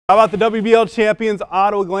How about the WBL champions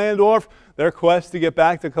Ottawa Glandorf? Their quest to get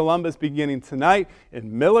back to Columbus beginning tonight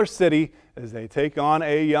in Miller City as they take on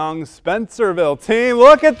a young Spencerville team.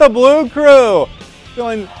 Look at the Blue Crew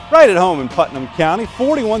feeling right at home in Putnam County.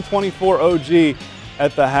 41-24 OG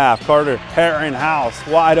at the half. Carter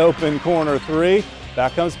Herringhouse wide open corner three.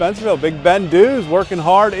 Back comes Spencerville. Big Ben Dews working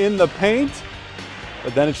hard in the paint.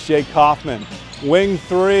 But then it's Jake Kaufman. Wing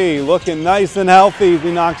three looking nice and healthy as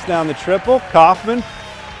he knocks down the triple. Kaufman.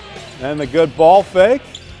 And the good ball fake,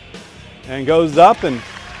 and goes up and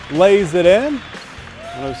lays it in.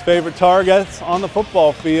 One of his favorite targets on the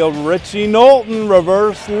football field, Richie Knowlton,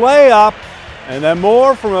 reverse layup, and then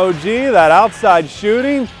more from OG, that outside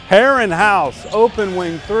shooting. Herringhouse, open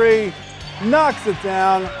wing three, knocks it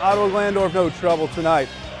down. Ottawa Glandorf no trouble tonight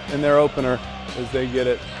in their opener as they get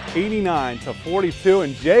it 89-42,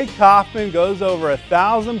 and Jake Kaufman goes over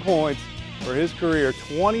 1,000 points for his career,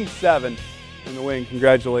 27 in the wing.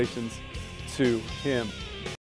 Congratulations to him.